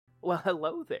Well,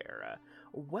 hello there.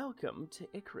 Welcome to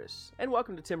Icarus, and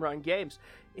welcome to Timrongames.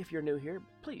 If you're new here,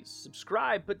 please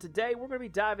subscribe. But today we're going to be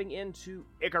diving into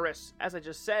Icarus, as I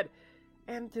just said.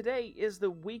 And today is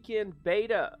the weekend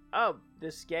beta of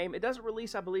this game. It doesn't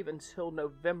release, I believe, until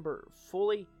November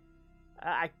fully.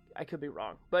 I could be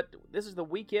wrong, but this is the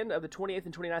weekend of the 28th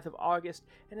and 29th of August,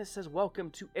 and it says, "Welcome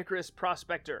to Icarus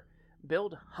Prospector.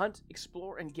 Build, hunt,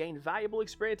 explore, and gain valuable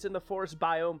experience in the forest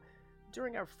biome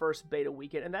during our first beta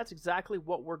weekend," and that's exactly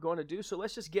what we're going to do. So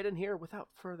let's just get in here without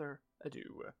further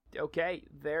ado. Okay,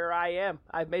 there I am.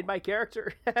 I've made my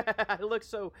character. I look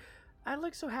so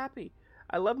happy.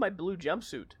 I love my blue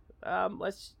jumpsuit.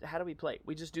 How do we play?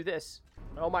 We just do this.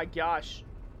 Oh my gosh,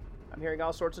 I'm hearing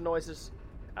all sorts of noises.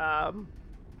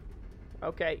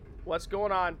 Okay, what's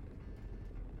going on?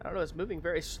 I don't know. It's moving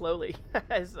very slowly.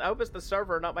 I hope it's the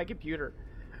server, not my computer.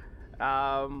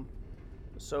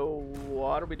 So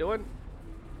what are we doing?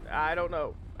 I don't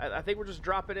know. I think we're just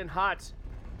dropping in hot.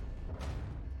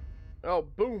 Oh,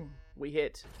 boom. We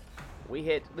hit.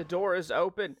 The door is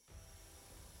open.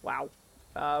 Wow.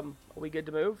 Are we good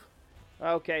to move?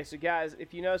 Okay, so guys,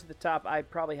 if you notice at the top, I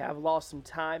probably have lost some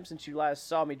time since you last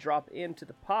saw me drop into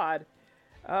the pod.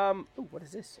 Ooh, what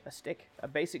is this? A stick. A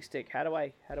basic stick. How do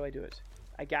I do it?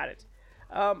 I got it.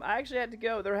 I actually had to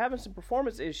go. They're having some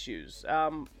performance issues,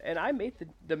 and I made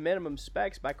the minimum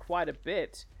specs by quite a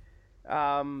bit.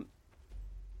 I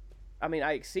mean,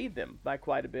 I exceed them by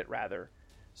quite a bit, rather.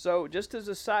 So, just as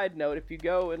a side note, if you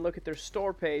go and look at their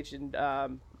store page in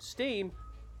Steam,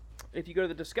 if you go to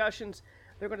the discussions,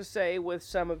 they're going to say with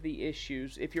some of the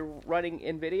issues, if you're running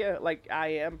NVIDIA like I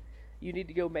am, you need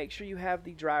to go make sure you have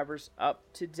the drivers up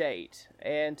to date,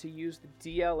 and to use the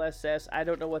DLSS. I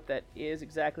don't know what that is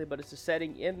exactly, but it's a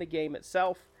setting in the game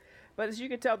itself. But as you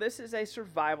can tell, this is a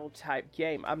survival type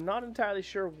game. I'm not entirely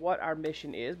sure what our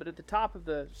mission is, but at the top of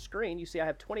the screen, you see I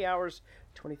have 20 hours,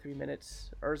 23 minutes,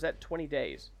 or is that 20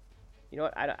 days? You know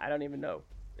what? I don't even know.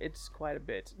 It's quite a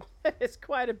bit. It's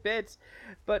quite a bit,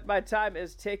 but my time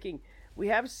is ticking. We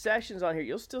have sessions on here.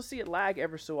 You'll still see it lag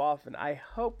ever so often. I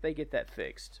hope they get that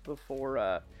fixed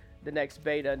before the next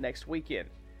beta next weekend,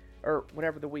 or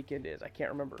whenever the weekend is. I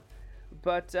can't remember.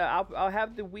 But I'll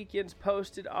have the weekends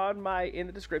posted in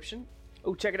the description.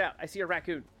 Oh, check it out. I see a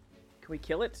raccoon. Can we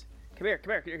kill it? Come here.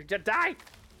 Die!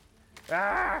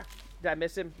 Ah! Did I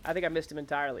miss him? I think I missed him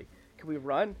entirely. Can we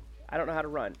run? I don't know how to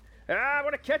run. I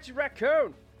want to catch a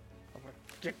raccoon! I want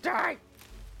to die!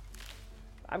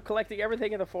 I'm collecting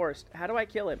everything in the forest. How do I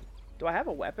kill him? Do I have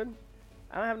a weapon?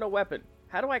 I don't have no weapon.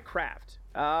 How do I craft?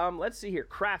 Let's see here.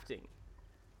 Crafting.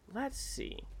 Let's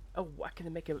see. Oh, I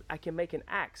can make an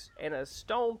axe and a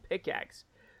stone pickaxe.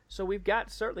 So we've got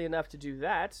certainly enough to do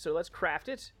that. So let's craft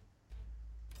it.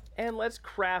 And let's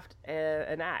craft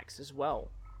an axe as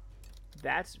well.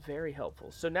 That's very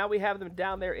helpful. So now we have them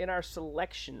down there in our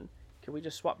selection. Can we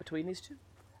just swap between these two?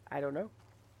 I don't know.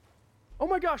 Oh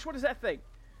my gosh, what is that thing?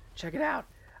 Check it out.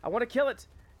 I want to kill it.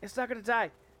 It's not going to die.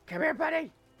 Come here,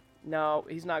 buddy. No,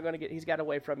 he's not going to get... He's got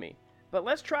away from me. But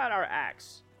let's try out our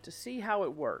axe to see how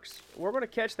it works. We're going to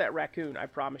catch that raccoon, I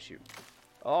promise you.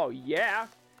 Oh, yeah.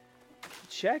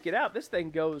 Check it out. This thing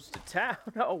goes to town.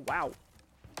 Oh, wow.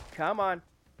 Come on.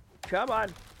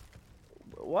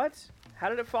 What? How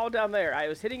did it fall down there? I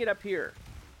was hitting it up here.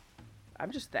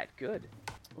 I'm just that good.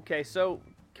 Okay, so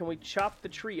can we chop the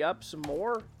tree up some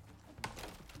more?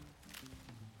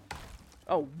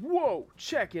 Oh, whoa,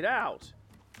 check it out.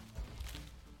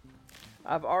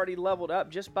 I've already leveled up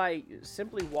just by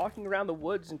simply walking around the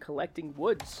woods and collecting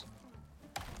woods.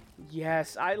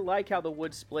 Yes, I like how the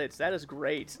wood splits. That is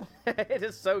great. It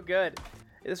is so good.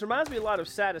 This reminds me a lot of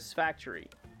Satisfactory.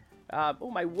 Oh,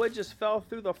 my wood just fell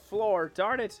through the floor.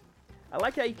 Darn it. I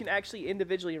like how you can actually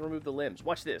individually remove the limbs.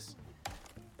 Watch this.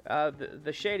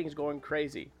 The shading is going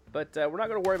crazy. But we're not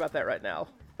going to worry about that right now.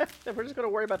 We're just going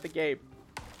to worry about the game.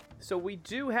 So we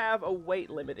do have a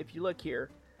weight limit. If you look here,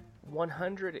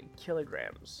 100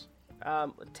 kilograms.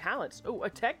 Talents. Oh, a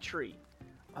tech tree.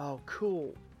 Oh,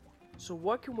 cool. So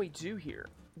what can we do here?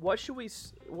 What should we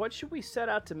set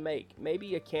out to make?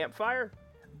 Maybe a campfire?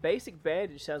 Basic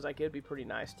bandage sounds like it'd be pretty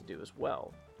nice to do as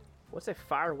well. What's a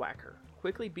fire whacker?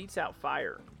 Quickly beats out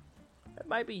fire. That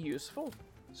might be useful.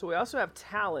 So we also have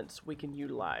talents we can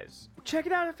utilize. Check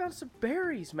it out. I found some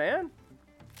berries, man.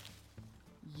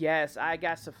 Yes, I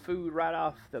got some food right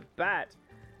off the bat.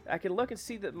 I can look and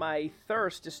see that my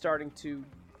thirst is starting to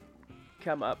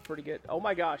come up pretty good. Oh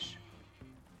my gosh.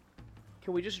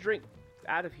 Can we just drink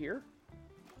out of here?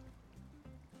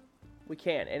 We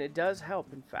can, and it does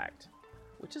help, in fact,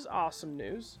 which is awesome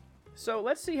news. So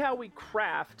let's see how we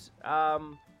craft a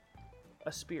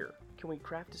spear. can we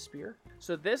craft a spear?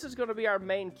 So this is going to be our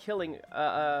main killing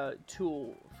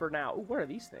tool for now. Ooh, what are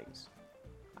these things?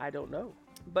 I don't know.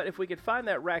 But if we could find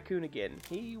that raccoon again,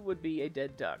 he would be a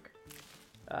dead duck.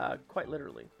 Quite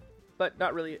literally. But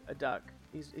not really a duck.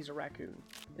 He's a raccoon.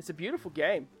 It's a beautiful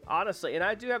game, honestly. And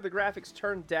I do have the graphics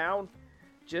turned down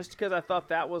just because I thought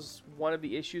that was one of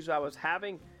the issues I was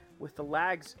having with the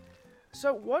lags.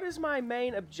 So what is my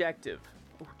main objective?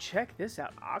 Ooh, check this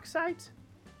out. Oxite?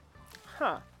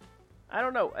 Huh. I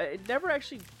don't know. It never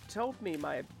actually told me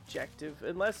my objective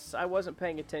unless I wasn't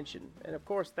paying attention. And of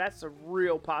course, that's a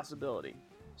real possibility.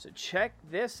 So check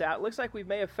this out. Looks like we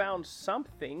may have found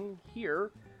something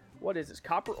here. What is this?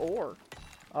 Copper ore.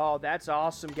 Oh, that's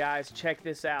awesome, guys. Check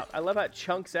this out. I love how it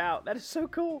chunks out. That is so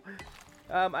cool.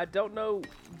 I don't know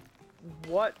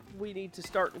what we need to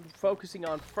start focusing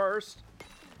on first.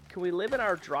 Can we live in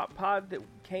our drop pod that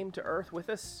came to Earth with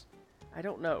us? I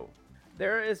don't know.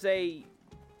 There is a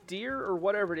deer or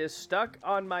whatever it is stuck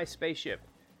on my spaceship.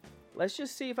 Let's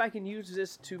just see if I can use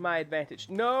this to my advantage.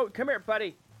 No, come here,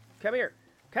 buddy. Come here.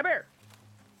 Come here.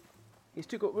 He's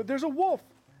too cool. There's a wolf.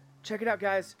 Check it out,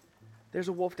 guys. There's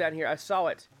a wolf down here. I saw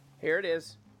it. Here it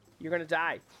is. You're going to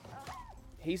die.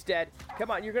 He's dead.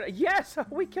 Come on, you're going to... Yes!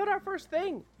 We killed our first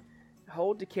thing.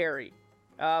 Hold to carry.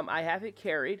 I have it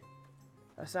carried.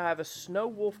 So I have a snow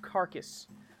wolf carcass.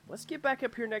 Let's get back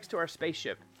up here next to our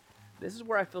spaceship. This is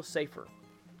where I feel safer.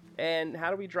 And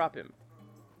how do we drop him?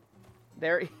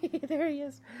 There, there he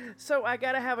is. So I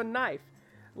got to have a knife.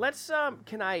 Let's,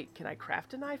 can I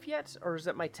craft a knife yet? Or is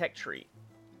that my tech tree?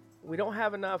 We don't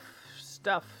have enough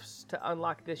stuff to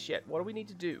unlock this yet. What do we need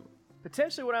to do?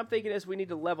 Potentially what I'm thinking is we need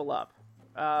to level up.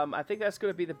 I think that's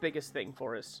going to be the biggest thing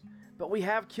for us. But we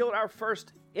have killed our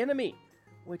first enemy,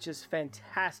 which is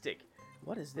fantastic.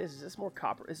 What is this? Is this more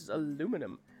copper? This is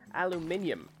aluminum.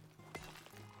 Aluminium.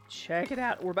 Check it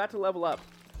out. We're about to level up.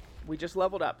 We just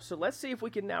leveled up. So let's see if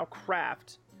we can now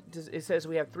craft. It says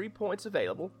we have 3 points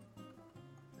available.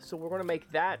 So we're going to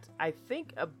make that. I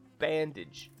think a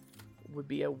bandage would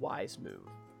be a wise move.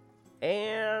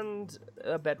 And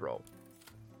a bedroll.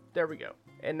 There we go.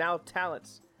 And now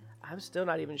talents. I'm still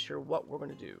not even sure what we're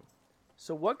going to do.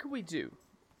 So what can we do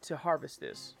to harvest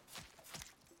this?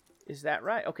 Is that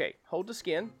right? Okay, hold the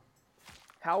skin.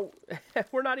 How?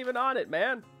 We're not even on it,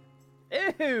 man.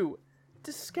 Ew!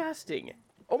 Disgusting.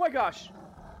 Oh my gosh.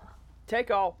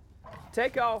 Take all.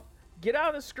 Take all. Get out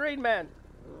of the screen, man.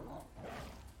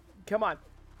 Come on.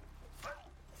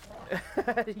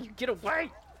 You get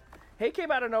away. He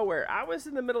came out of nowhere. I was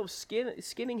in the middle of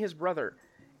skinning his brother,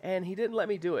 and he didn't let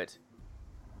me do it.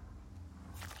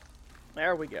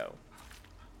 There we go.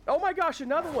 Oh my gosh,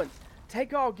 another one.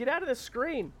 Take all. Get out of the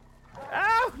screen.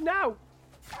 Oh, no.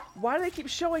 Why do they keep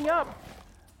showing up?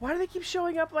 Why do they keep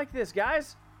showing up like this,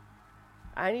 guys?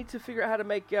 I need to figure out how to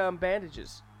make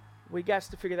bandages. We got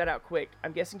to figure that out quick.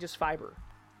 I'm guessing just fiber.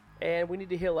 And we need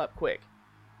to heal up quick.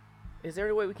 Is there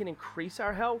any way we can increase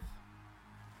our health?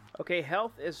 Okay,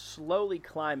 health is slowly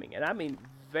climbing. And I mean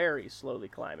very slowly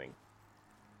climbing.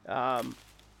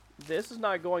 This is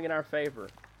not going in our favor.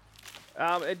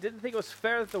 I didn't think it was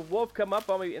fair that the wolf come up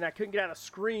on me and I couldn't get out of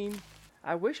screen.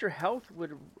 I wish your health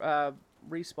would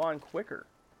respawn quicker.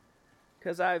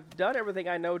 Because I've done everything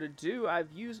I know to do. I've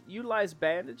utilized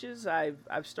bandages.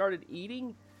 I've started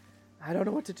eating. I don't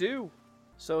know what to do.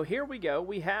 So here we go.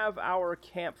 We have our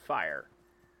campfire.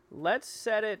 Let's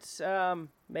set it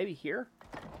maybe here.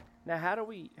 Now how do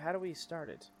we start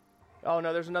it? Oh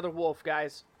no, there's another wolf,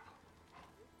 guys.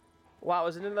 Wow, it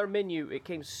was in another menu. It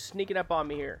came sneaking up on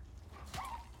me here.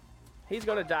 He's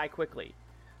gonna die quickly.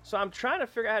 So I'm trying to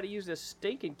figure out how to use this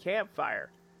stinking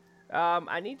campfire.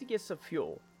 I need to get some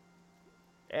fuel.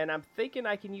 And I'm thinking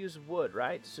I can use wood,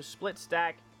 right? So split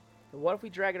stack. And what if we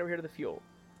drag it over here to the fuel?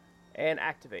 And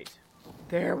activate.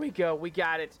 There we go. We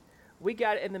got it. We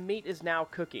got it. And the meat is now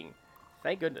cooking.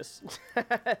 Thank goodness.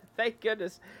 Thank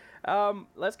goodness.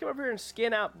 Let's come over here and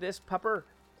skin out this pupper.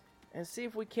 And see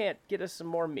if we can't get us some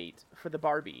more meat for the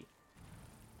Barbie.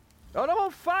 Oh, no, I'm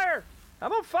on fire.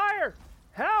 I'm on fire.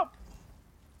 Help.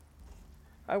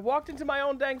 I walked into my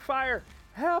own dang fire.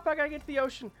 Help. I got to get to the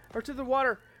ocean. Or to the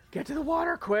water. Get to the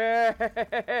water quick!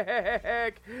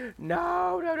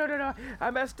 No. I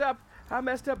messed up. I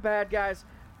messed up bad, guys.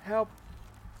 Help.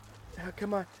 Oh,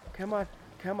 come on. Come on.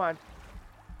 Come on.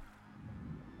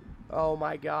 Oh,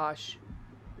 my gosh.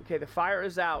 Okay, the fire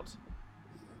is out.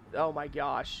 Oh, my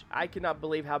gosh. I cannot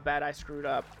believe how bad I screwed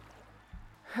up.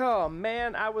 Oh,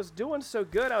 man. I was doing so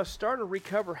good. I was starting to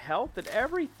recover health and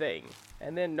everything.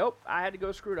 And then, nope. I had to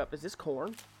go screw it up. Is this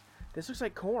corn? This looks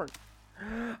like corn.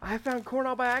 I found corn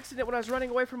all by accident when I was running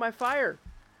away from my fire.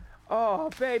 Oh,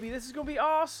 baby, this is going to be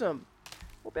awesome.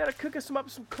 We'll be able to cook us up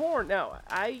some corn. Now,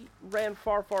 I ran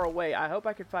far, far away. I hope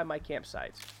I can find my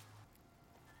campsite.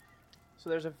 So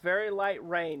there's a very light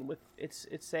rain with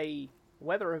it's a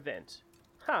weather event.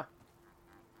 Huh.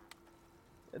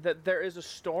 That there is a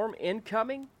storm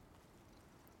incoming?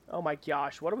 Oh my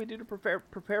gosh, what do we do to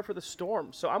prepare for the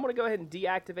storm? So I'm going to go ahead and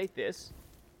deactivate this.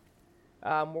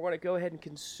 We're going to go ahead and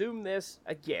consume this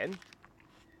again.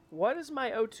 What is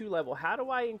my O2 level? How do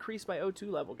I increase my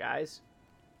O2 level, guys?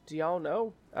 Do y'all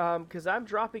know? Because I'm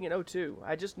dropping an O2.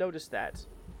 I just noticed that.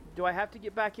 Do I have to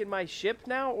get back in my ship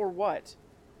now, or what?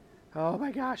 Oh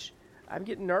my gosh. I'm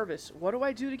getting nervous. What do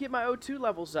I do to get my O2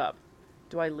 levels up?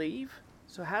 Do I leave?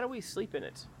 So how do we sleep in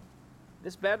it?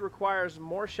 This bed requires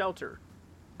more shelter.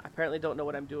 I apparently don't know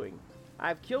what I'm doing.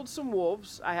 I've killed some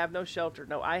wolves. I have no shelter.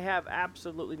 No, I have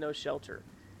absolutely no shelter.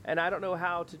 And I don't know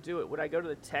how to do it. Would I go to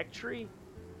the tech tree?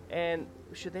 And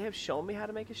should they have shown me how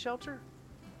to make a shelter?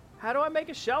 How do I make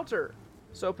a shelter?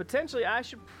 So potentially I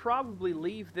should probably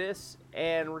leave this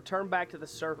and return back to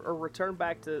the return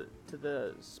back to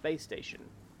the space station.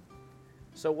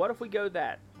 So what if we go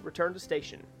that? Return to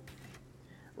station.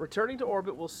 Returning to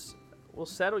orbit will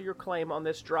settle your claim on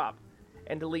this drop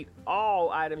and delete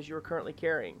all items you are currently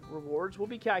carrying. Rewards will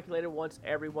be calculated once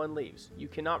everyone leaves. You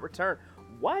cannot return.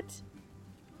 What?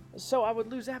 So I would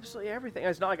lose absolutely everything.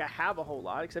 It's not like I have a whole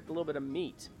lot except a little bit of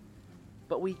meat.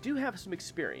 But we do have some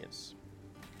experience.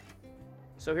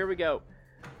 So here we go.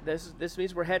 This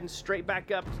means we're heading straight back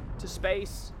up to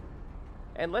space.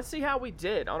 And let's see how we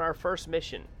did on our first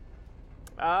mission.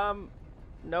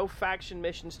 No faction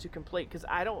missions to complete because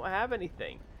I don't have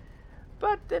anything.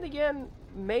 But then again,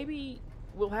 maybe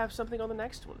we'll have something on the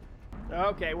next one.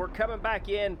 Okay, we're coming back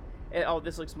in. And, oh,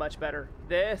 this looks much better.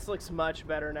 This looks much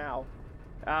better now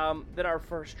than our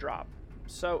first drop.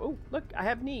 So, oh, look, I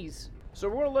have knees. So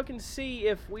we're going to look and see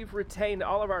if we've retained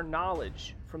all of our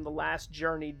knowledge from the last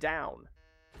journey down.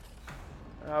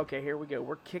 Okay, here we go.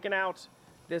 We're kicking out.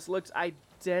 This looks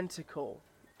identical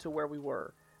to where we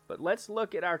were. But let's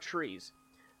look at our trees.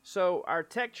 So our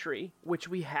tech tree, which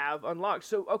we have unlocked.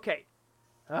 So, okay.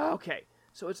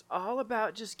 So it's all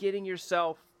about just getting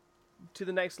yourself to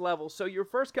the next level. So your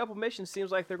first couple missions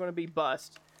seems like they're going to be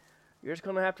bust. You're just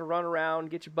going to have to run around,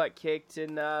 get your butt kicked,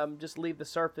 and just leave the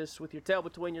surface with your tail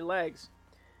between your legs.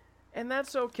 And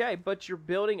that's okay, but you're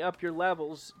building up your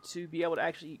levels to be able to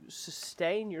actually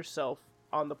sustain yourself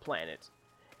on the planet.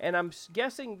 And I'm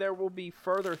guessing there will be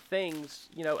further things,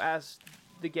 you know, as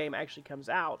the game actually comes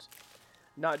out.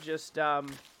 Not just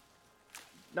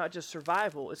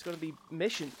survival. It's going to be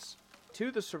missions to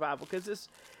the survival. Because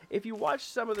if you watch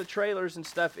some of the trailers and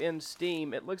stuff in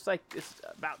Steam, it looks like it's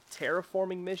about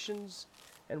terraforming missions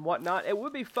and whatnot. It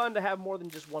would be fun to have more than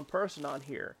just one person on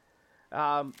here.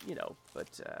 You know,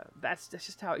 but that's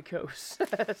just how it goes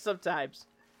sometimes.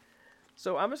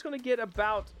 So I'm just going to get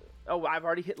about... Oh, I've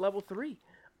already hit level 3.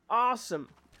 Awesome.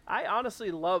 I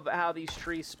honestly love how these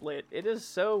trees split. It is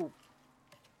so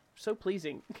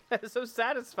pleasing. So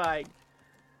satisfying.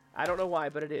 I don't know why,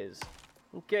 but it is.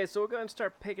 Okay, so we'll go and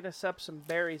start picking us up some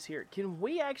berries here. Can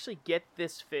we actually get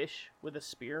this fish with a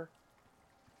spear?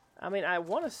 I mean, I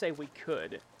want to say we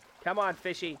could. Come on,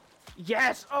 fishy.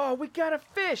 Yes! Oh, we got a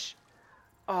fish!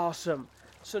 Awesome.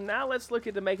 So now let's look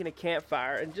into making a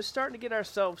campfire and just starting to get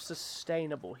ourselves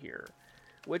sustainable here.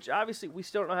 Which, obviously, we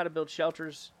still don't know how to build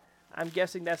shelters. I'm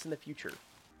guessing that's in the future.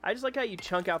 I just like how you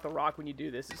chunk out the rock when you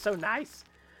do this. It's so nice.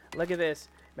 Look at this.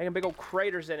 Making big old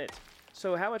craters in it.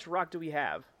 So how much rock do we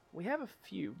have? We have a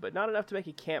few, but not enough to make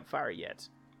a campfire yet.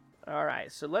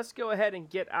 Alright, so let's go ahead and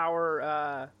get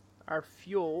our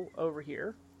fuel over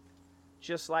here.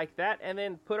 Just like that. And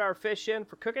then put our fish in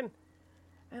for cooking.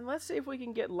 And let's see if we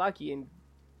can get lucky and,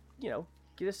 you know,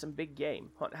 get us some big game.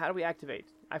 How do we activate?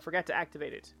 I forgot to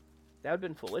activate it. That would have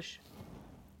been foolish.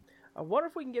 I wonder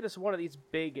if we can get us one of these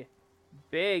big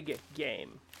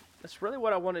game. That's really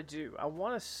what I want to do. I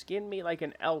want to skin me like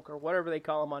an elk or whatever they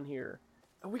call them on here.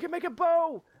 And we can make a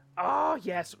bow! Oh,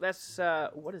 yes. That's,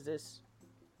 what is this?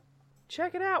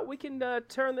 Check it out. We can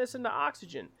turn this into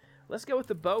oxygen. Let's go with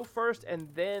the bow first and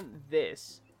then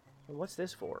this. And what's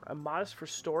this for? A modest for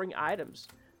storing items.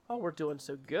 Oh, we're doing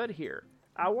so good here.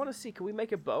 I want to see, can we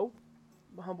make a bow?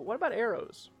 But what about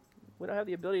arrows? We don't have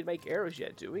the ability to make arrows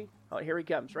yet, do we? Oh, here he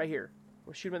comes, right here.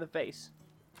 We'll shoot him in the face.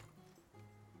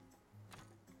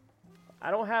 I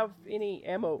don't have any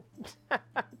ammo.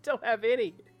 Don't have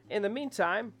any. In the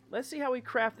meantime, let's see how we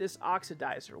craft this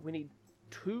oxidizer. We need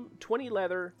 20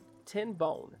 leather, 10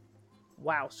 bone.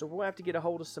 Wow, so we'll have to get a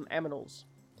hold of some aminals.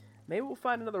 Maybe we'll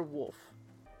find another wolf.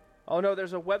 Oh no,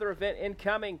 there's a weather event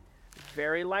incoming.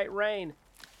 Very light rain.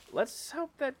 Let's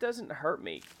hope that doesn't hurt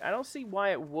me. I don't see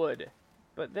why it would.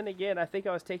 But then again, I think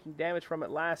I was taking damage from it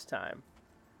last time.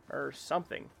 Or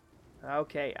something.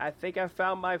 Okay, I think I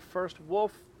found my first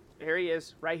wolf. Here he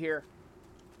is, right here.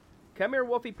 Come here,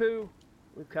 Wolfie Poo.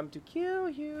 We've come to kill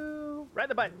you. Right in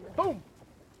the butt. Boom!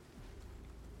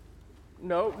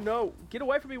 No, no. Get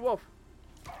away from me, wolf.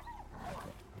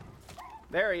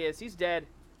 There he is. He's dead.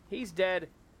 He's dead.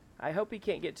 I hope he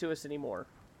can't get to us anymore.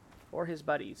 Or his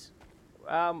buddies.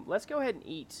 Let's go ahead and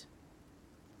eat.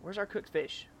 Where's our cooked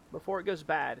fish? Before it goes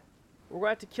bad. We're going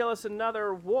to have to kill us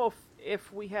another wolf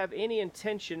if we have any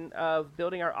intention of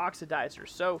building our oxidizer.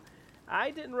 So,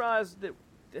 I didn't realize that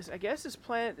this, I guess this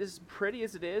planet, as pretty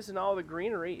as it is and all the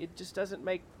greenery, it just doesn't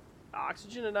make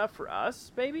oxygen enough for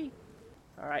us, maybe?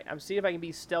 Alright, I'm seeing if I can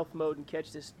be stealth mode and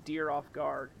catch this deer off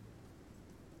guard.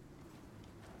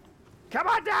 Come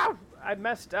on down! I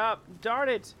messed up. Darn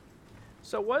it.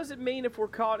 So what does it mean if we're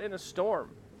caught in a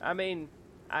storm? I mean,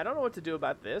 I don't know what to do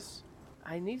about this.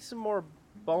 I need some more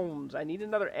bones. I need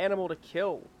another animal to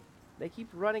kill. They keep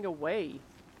running away.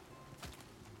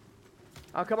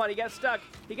 Oh, come on. He got stuck.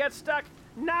 He got stuck.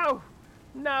 No!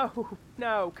 No!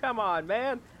 No! Come on,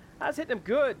 man. I was hitting him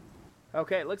good.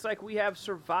 Okay, it looks like we have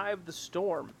survived the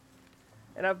storm.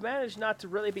 And I've managed not to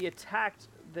really be attacked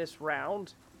this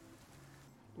round.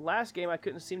 Last game, I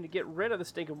couldn't seem to get rid of the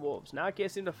stinking wolves. Now I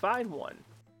can't seem to find one.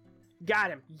 Got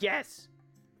him. Yes!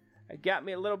 I got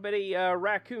me a little bitty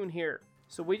raccoon here.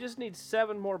 So we just need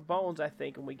 7 more bones, I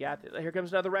think, and we got this. Here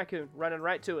comes another raccoon running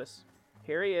right to us.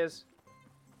 Here he is.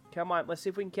 Come on, let's see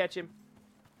if we can catch him.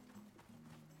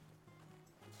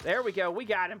 There we go. We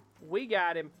got him. We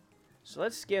got him. So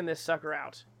let's skin this sucker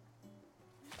out.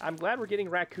 I'm glad we're getting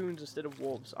raccoons instead of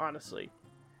wolves, honestly.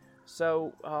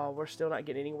 So, we're still not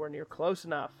getting anywhere near close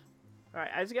enough.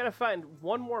 Alright, I just gotta find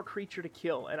one more creature to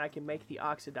kill, and I can make the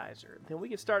oxidizer. Then we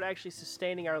can start actually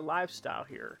sustaining our lifestyle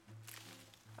here.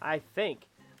 I think.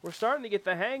 We're starting to get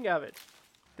the hang of it.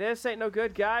 This ain't no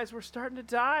good, guys. We're starting to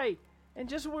die. And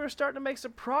just when we were starting to make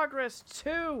some progress,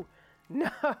 too.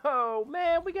 No!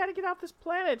 Man, we gotta get off this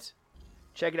planet.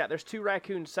 Check it out. There's 2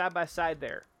 raccoons side by side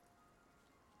there.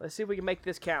 Let's see if we can make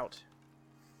this count.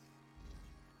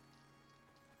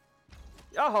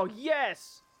 Oh,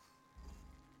 yes!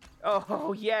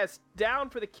 Oh, yes! Down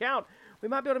for the count! We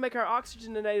might be able to make our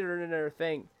oxygenator and another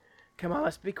thing. Come on,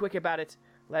 let's be quick about it.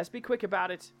 Let's be quick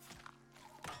about it.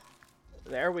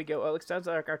 There we go. Oh, it sounds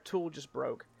like our tool just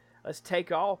broke. Let's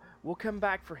take all. We'll come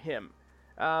back for him.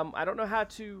 I don't know how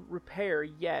to repair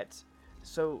yet.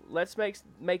 So, let's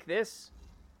make this.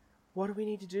 What do we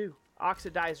need to do?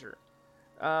 Oxidizer.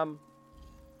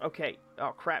 Okay.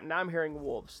 Oh, crap. Now I'm hearing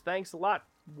wolves. Thanks a lot,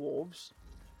 wolves.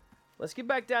 Let's get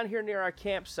back down here near our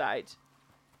campsite.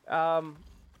 Come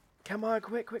on,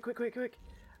 quick.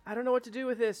 I don't know what to do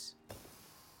with this.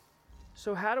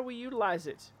 So how do we utilize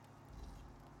it?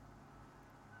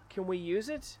 Can we use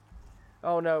it?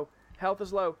 Oh no, health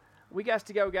is low. We got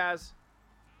to go, guys.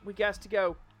 We got to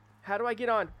go. How do I get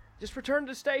on? Just return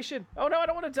to the station. Oh no, I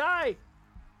don't want to die.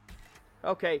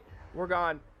 Okay, we're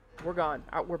gone. We're gone.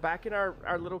 We're back in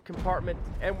our little compartment,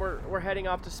 and we're heading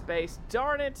off to space.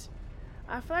 Darn it!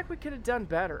 I feel like we could have done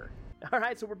better.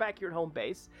 Alright, so we're back here at home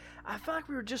base. I feel like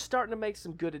we were just starting to make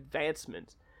some good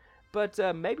advancement. But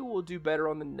maybe we'll do better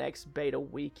on the next beta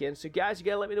weekend. So guys, you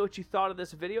gotta let me know what you thought of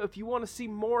this video. If you want to see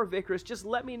more of Icarus, just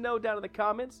let me know down in the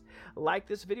comments. Like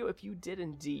this video if you did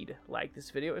indeed like this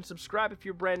video. And subscribe if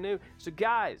you're brand new. So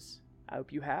guys, I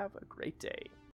hope you have a great day.